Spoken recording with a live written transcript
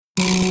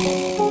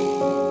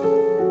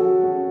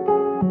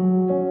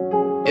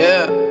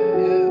Yeah.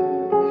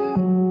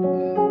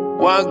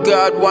 One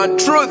God, one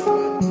truth.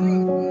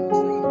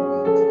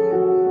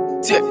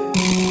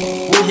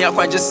 We here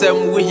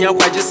kwajisem, we here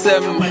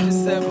kwajisem.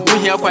 We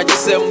here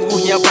kwajisem,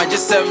 we here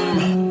kwajisem.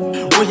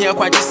 We here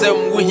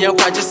kwajisem, we here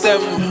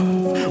kwajisem.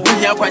 We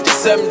here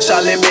kwajisem,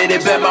 Charlie made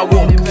it bema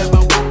wo.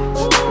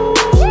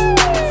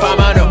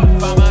 Famano.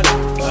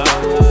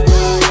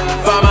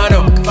 Famano.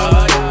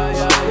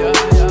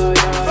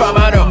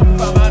 Famano.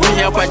 We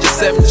here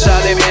kwajisem,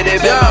 Charlie made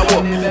it bema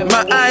wo.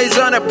 My eyes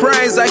on the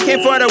prize, I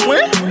came for the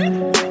win.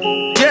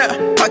 Yeah,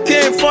 I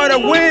came for the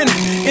win.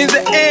 In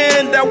the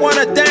end, I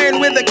wanna dine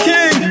with the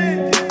king.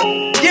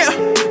 Yeah,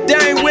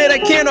 dine with a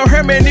king or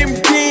Herman him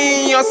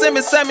king. Or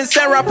semi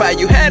rapper.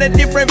 You had a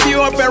different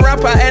view of a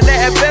rapper and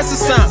the best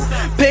song.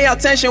 Pay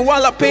attention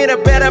while I paint a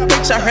better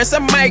picture. Here's a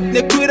mic,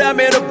 the good I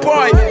made a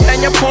boy.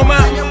 And your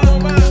poma.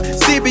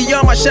 See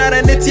beyond my shot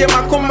and it's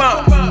my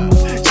coma.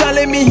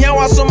 Charlie me here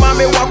was so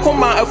mame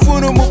wakoma a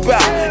funu muba.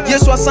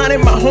 Yes was on in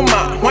my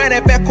homa. When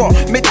a beko,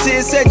 me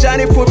tea say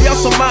Johnny Pobia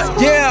soma.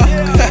 Yeah.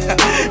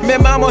 Me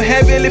mama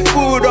heavily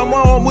food or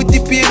more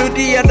multiple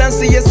dia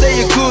dance you say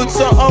you good.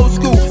 So old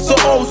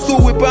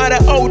school we buy the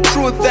old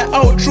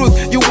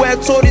truth, you were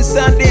taught in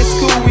Sunday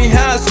school, we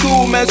high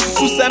school, man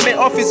Susan me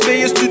office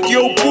me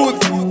studio booth.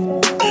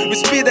 We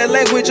speak the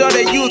language of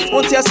the youth,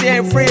 won't you say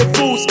I'm free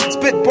fools,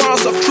 spit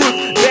bars of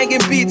truth,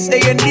 banging beats,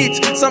 they are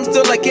neat, some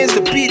still against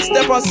the beat,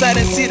 step outside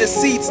and see the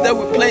seeds that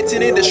we're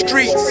planting in the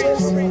streets.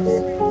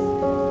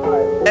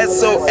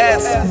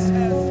 SOS,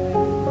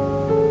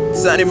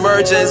 it's an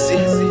emergency.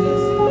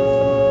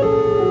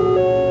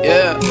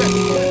 Yeah,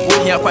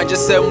 we here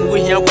kwajisem,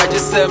 we here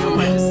kwajisem.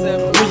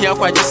 We here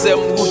kwajisem,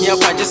 we here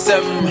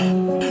kwajisem.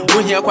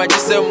 We here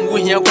kwajisem,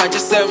 we here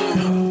kwajisem.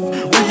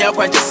 We here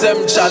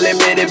kwajisem, Charlie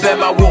made it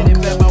bema wo.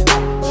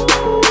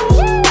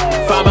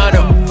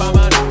 Famano.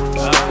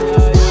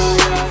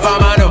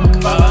 Famano.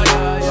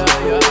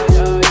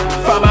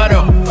 Famano.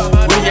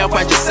 We here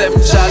kwajisem,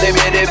 Charlie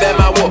made it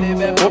bema wo.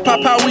 Oh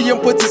papa we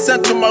put the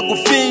cent to my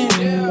gufin.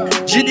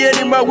 Jidi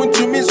any ma went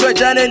to me so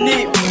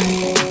janeni.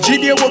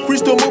 Jidi wo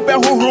Christo mu be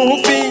ho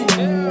fin.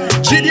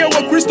 Jidi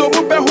wo Christo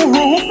mu be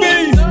ho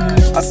fin.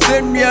 I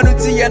send me a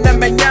routine and a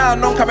mania,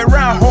 no come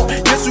around home.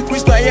 Yes, you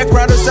Christo, I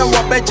crowd us and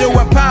what bet you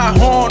a power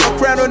horn. No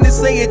crowd on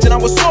this age, and I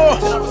was so.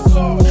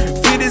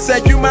 Feed this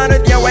at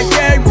humanity,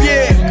 yeah.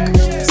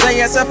 Say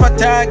yes, if I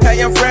tank, I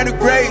am friend of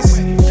grace.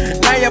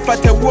 Now, if I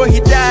tell what he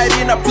died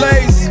in a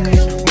place.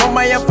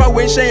 Mama, if I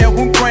wish I am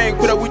home crying,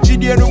 could I would you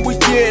dear no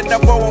weekend? I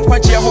won't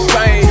watch your whole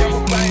pain.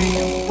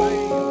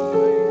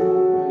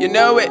 You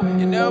know it,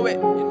 you know it,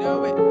 you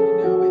know it, you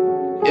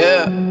know it.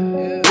 Yeah.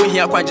 We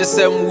here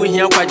kwajisem, we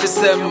here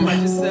kwajisem.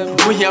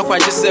 We here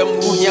kwajisem,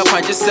 we here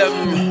kwajisem.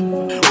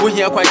 We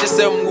here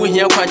kwajisem, we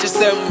here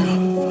kwajisem.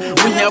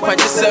 We here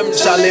kwajisem,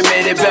 Charlie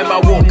made it bema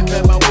wo.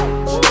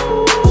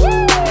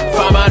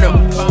 Famano.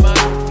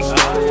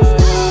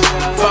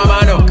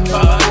 Famano.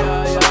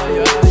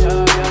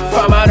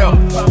 Famano.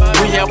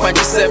 We here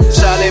kwajisem,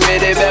 Charlie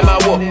made it bema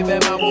wo.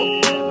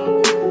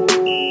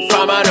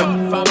 Famano.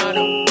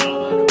 Famano.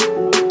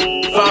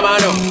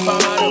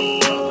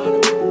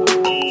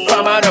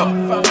 Famano.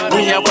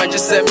 We here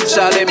kwajisem,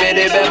 Charlie made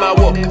it bema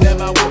wo.